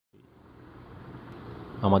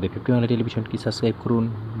আমাদের 50 বাংলা টেলিভিশনটি সাবস্ক্রাইব করুন,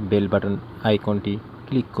 bell button আইকনটি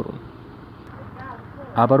ক্লিক করুন।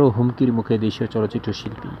 আবারও হুমকির মুখে দেশীয় চলচ্চিত্র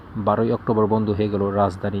শিল্পী। 12ই অক্টোবর বন্ধ হয়ে গেল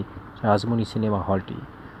রাজধানী রাজমণি সিনেমা হলটি।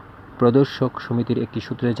 প্রদর্শক সমিতির একটি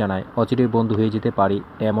সূত্রে জানায়, অচিরেই বন্ধ হয়ে যেতে পারে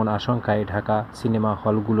এমন আশঙ্কায় ঢাকা সিনেমা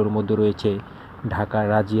হলগুলোর মধ্যে রয়েছে ঢাকা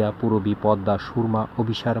রাজিয়া, পূরবী, পদ্মা, সুরমা,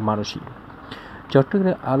 অভিসার, মানসী,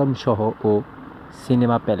 চট্টগ্রামের আলমসহ ও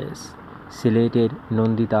সিনেমা প্যালেস, সিলেটের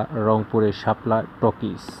নন্দিতা, রংপুরের শাপলা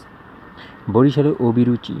টকিজ, বরিশালের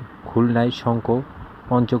অভিরুচি, খুলনায় শঙ্খ,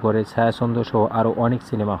 পঞ্চগড়ের ছায়াছন্দ সহ আরও অনেক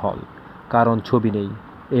সিনেমা হল। কারণ ছবি নেই,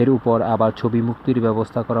 এর উপর আবার ছবি মুক্তির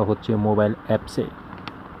ব্যবস্থা করা হচ্ছে মোবাইল অ্যাপসে।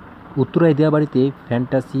 উত্তরায় দিয়াবাড়িতে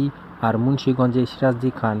ফ্যান্টাসি আর মুন্সিগঞ্জে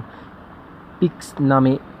সিরাজদি খান পিক্স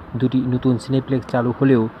নামে দুটি নতুন সিনেপ্লেক্স চালু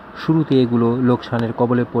হলেও শুরুতে এগুলো লোকসানের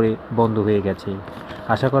কবলে পড়ে বন্ধ হয়ে গেছে।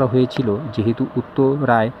 আশা করা হয়েছিল, যেহেতু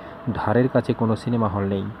উত্তরায় ধারের কাছে কোনো সিনেমা হল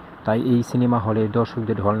নেই, তাই এই সিনেমা হলে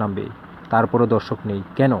দর্শকদের ঢল নামবে। তারপরও দর্শক নেই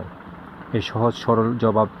কেন? এর সহজ সরল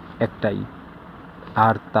জবাব একটাই,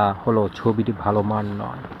 আর তা হলো ছবির ভালো মান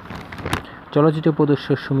নয়। চলচ্চিত্র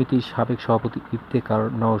প্রদর্শক সমিতির সাবেক সভাপতি ইফতেখার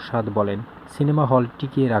নওশাদ বলেন, সিনেমা হল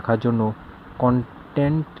টিকিয়ে রাখার জন্য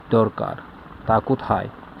কন্টেন্ট দরকার। তা কোথায়?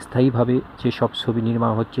 স্থায়ীভাবে যেসব ছবি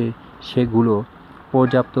নির্মাণ হচ্ছে সেগুলো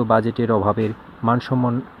পর্যাপ্ত বাজেটের অভাবের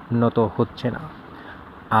মানসম্মত হচ্ছে না।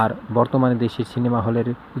 আর বর্তমানে দেশের সিনেমা হলের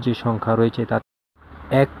যে সংখ্যা রয়েছে তাতে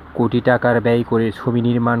 1 কোটি টাকার ব্যয় করে ছবি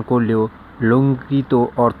নির্মাণ করলেও লঙ্ঘিত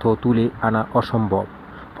অর্থ তুলে আনা অসম্ভব।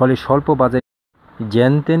 ফলে স্বল্প বাজেট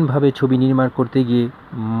যেনতেনভাবে ছবি নির্মাণ করতে গিয়ে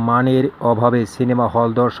মানের অভাবে সিনেমা হল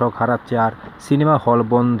দর্শক হারাচ্ছে, আর সিনেমা হল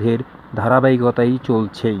বন্ধের ধারাবাহিকতাই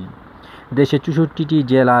চলছেই। দেশের 64টি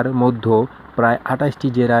জেলার মধ্যে প্রায় 28টি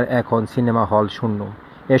জেলার এখন সিনেমা হল শূন্য।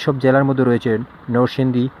 এসব জেলার মধ্যে রয়েছে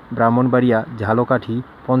নরসিংদী, ব্রাহ্মণবাড়িয়া, ঝালকাঠি,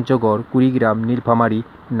 পঞ্চগড়, কুড়িগ্রাম, নীলফামারী,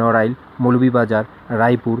 নড়াইল, মৌলভীবাজার,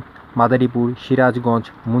 রায়পুর, মাদারীপুর, সিরাজগঞ্জ,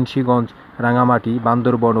 মুন্সিগঞ্জ, রাঙামাটি,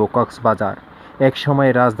 বান্দরবান ও কক্সবাজার।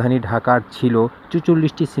 একসময় রাজধানী ঢাকার ছিল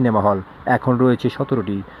 44টি সিনেমা হল, এখন রয়েছে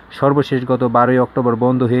 17টি। সর্বশেষ গত 12ই অক্টোবর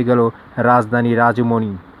বন্ধ হয়ে গেল রাজধানী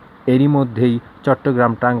রাজমণি। এরই মধ্যেই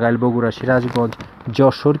চট্টগ্রাম, টাঙ্গাইল, বগুড়া, সিরাজগঞ্জ,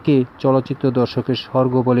 যশোরকে চলচ্চিত্র দর্শকের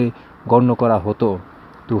স্বর্গ বলে গণ্য করা হতো।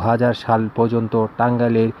 2000 সাল পর্যন্ত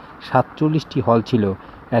টাঙ্গাইলের 47টি হল ছিল,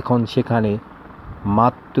 এখন সেখানে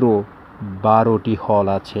মাত্র 12টি হল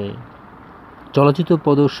আছে। চলচ্চিত্র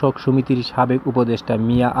প্রদর্শক সমিতির সাবেক উপদেষ্টা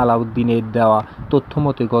মিয়া আলাউদ্দিনের দেওয়া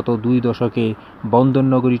তথ্যমতে গত 2 দশকে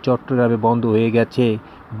বন্দরনগরী চট্টগ্রামে বন্ধ হয়ে গেছে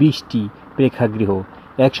 20টি প্রেক্ষাগৃহ।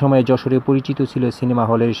 একসময় যশোরে পরিচিত ছিল সিনেমা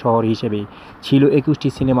হলের শহর হিসেবে, ছিল 21টি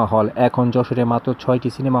সিনেমা হল, এখন যশোরে মাত্র 6টি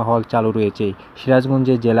সিনেমা হল চালু রয়েছে।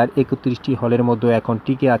 সিরাজগঞ্জে জেলার 31টি হলের মধ্যে এখন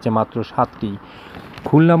টিকে আছে মাত্র 7টি।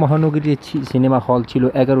 খুলনা মহানগরীতে সিনেমা হল ছিল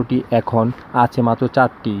 11টি, এখন আছে মাত্র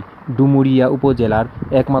 4টি। ডুমুরিয়া উপজেলার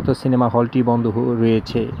একমাত্র সিনেমা হলটি বন্ধ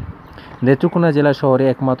রয়েছে। নেত্রকোনা জেলা শহরে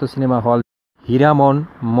একমাত্র সিনেমা হল হীরামন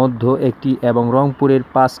মধ্য একটি এবং রংপুরের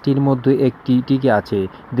 5টির মধ্যে একটি টিকে আছে।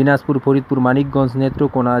 দিনাজপুর, ফরিদপুর, মানিকগঞ্জ,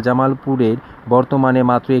 নেত্রকোনা, জামালপুরের বর্তমানে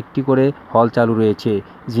মাত্র একটি করে হল চালু রয়েছে।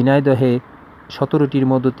 ঝিনাইদহে 17টির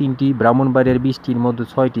মধ্যে 3টি, ব্রাহ্মণবাড়িয়ার 20টির মধ্যে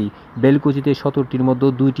 6টি, বেলকুচিতে 17টির মধ্যে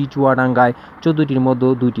 2টি, চুয়াডাঙ্গায় 14টির মধ্যে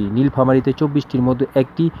 2টি, নীলফামারীতে 24টির মধ্যে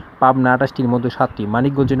 1টি, পাবনা 28টির মধ্যে 7টি,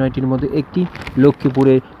 মানিকগঞ্জে 9টির মধ্যে 1টি,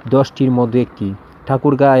 লক্ষ্মীপুরে 10টির মধ্যে 1টি,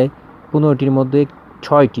 ঠাকুরগাঁয়ে 15টির মধ্যে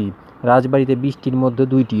 6টি, রাজবাড়ীতে 20টির মধ্যে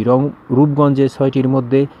 2টি, রূপগঞ্জে 6টির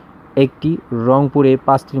মধ্যে 1টি, রংপুরে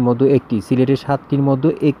 5টির মধ্যে 1টি, সিলেটে 7টির মধ্যে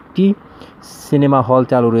 1টি সিনেমা হল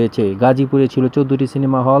চালু রয়েছে। গাজীপুরে ছিল 14টি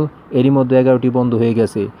সিনেমা হল, এরই মধ্যে 11টি বন্ধ হয়ে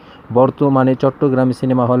গেছে। বর্তমানে চট্টগ্রামে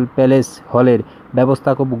সিনেমা হল প্যালেস হলের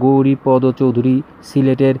ব্যবস্থাপক গৌরীপদ চৌধুরী,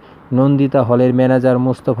 সিলেটের নন্দিতা হলের ম্যানেজার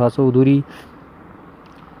মোস্তফা চৌধুরী,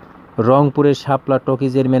 রংপুরের শাপলা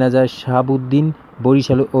টকিজের ম্যানেজার শাহাবুদ্দিন,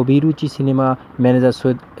 বরিশালের অভিরুচি সিনেমা ম্যানেজার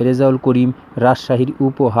সৈয়দ রেজাউল করিম, রাজশাহীর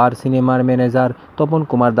উপহার সিনেমার ম্যানেজার তপন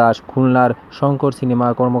কুমার দাস, খুলনার শঙ্কর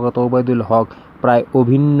সিনেমার কর্মকর্তা ওবায়দুল হক প্রায়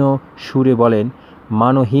অভিন্ন সুরে বলেন,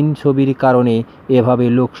 মানহীন ছবির কারণে এভাবে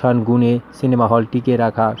লোকসান গুণে সিনেমা হল টিকে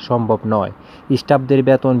রাখা সম্ভব নয়। স্টাফদের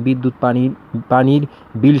বেতন, বিদ্যুৎ, পানির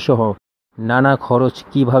বিলসহ নানা খরচ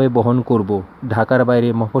কিভাবে বহন করব? ঢাকার বাইরে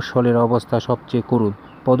মফস্বলের অবস্থা সবচেয়ে করুণ।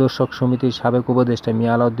 প্রদর্শক সমিতির সাবেক উপদেষ্টা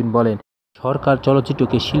মিয়া আলাউদ্দিন বলেন, সরকার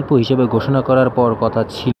চলচ্চিত্রকে শিল্প হিসেবে ঘোষণা করার পর কথা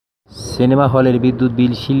ছিল সিনেমা হলের বিদ্যুৎ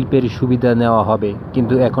বিল শিল্পের সুবিধা নেওয়া হবে,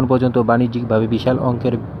 কিন্তু এখন পর্যন্ত বাণিজ্যিকভাবে বিশাল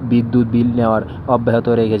অঙ্কের বিদ্যুৎ বিল নেওয়ার অব্যাহত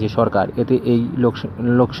রেখেছে সরকার। এতে এই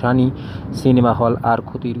লোকসানি সিনেমা হল আর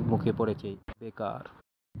ক্ষতির মুখে পড়েছে বেকার।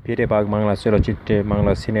 ফিরে পাক বাংলা চলচ্চিত্রে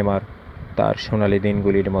বাংলা সিনেমার তার সোনালি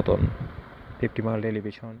দিনগুলির মতন। 50 বাংলা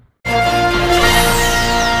টেলিভিশন।